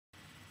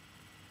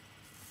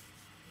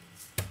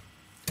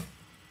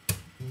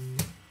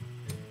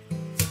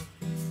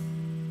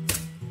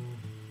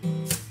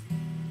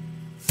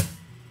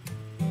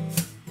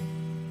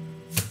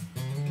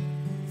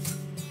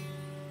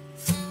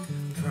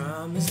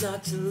Promised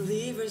not to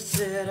leave her,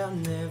 said I'll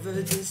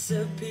never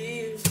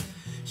disappear.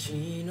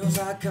 She knows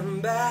I'll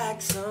come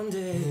back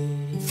someday.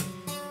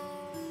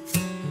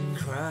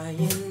 Crying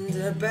in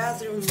the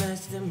bathroom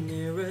as the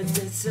mirror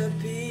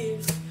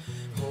disappears,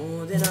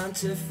 holding on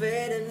to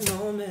fading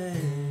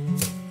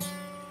moments.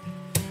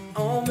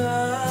 Oh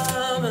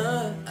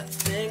mama, I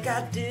think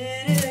I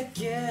did it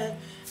again.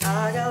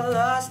 I got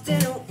lost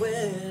in a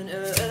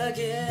winter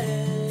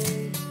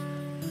again.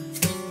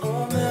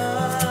 Oh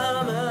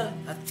mama,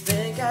 I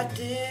think I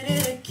did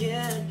it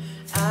again.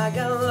 I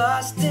got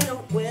lost in a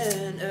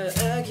winter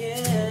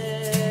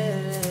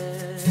again.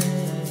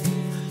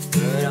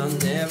 But I'll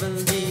never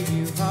leave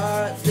you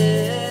heartless,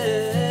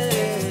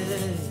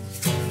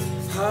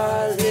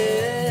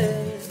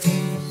 heartless.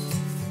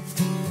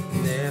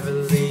 Never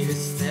leave you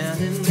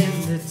standing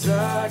in the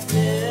darkness,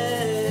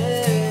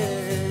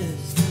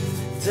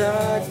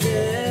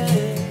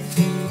 darkness.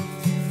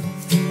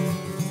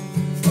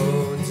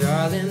 Oh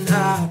darling,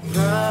 I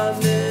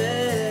promise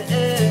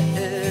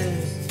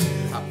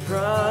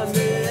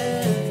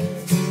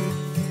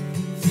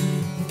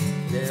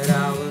that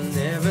I will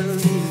never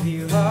leave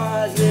you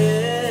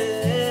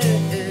heartless,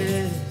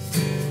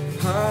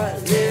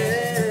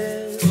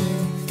 heartless.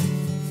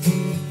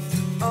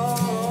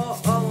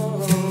 Oh,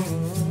 oh.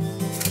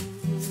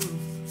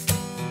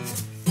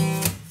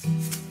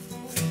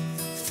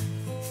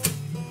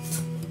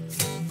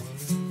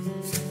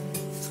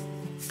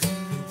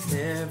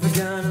 Never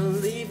gonna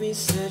leave me,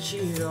 said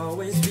she'd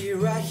always be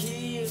right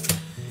here,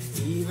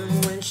 even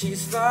when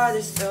she's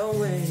farthest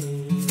away.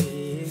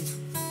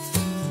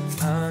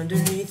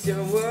 Underneath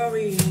your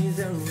worry,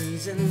 the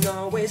reason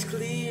always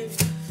clear.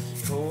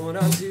 Hold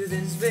on to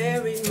this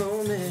very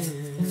moment.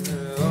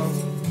 Oh,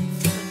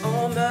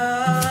 oh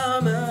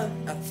mama,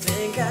 I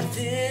think I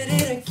did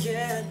it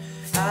again.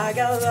 I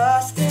got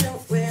lost in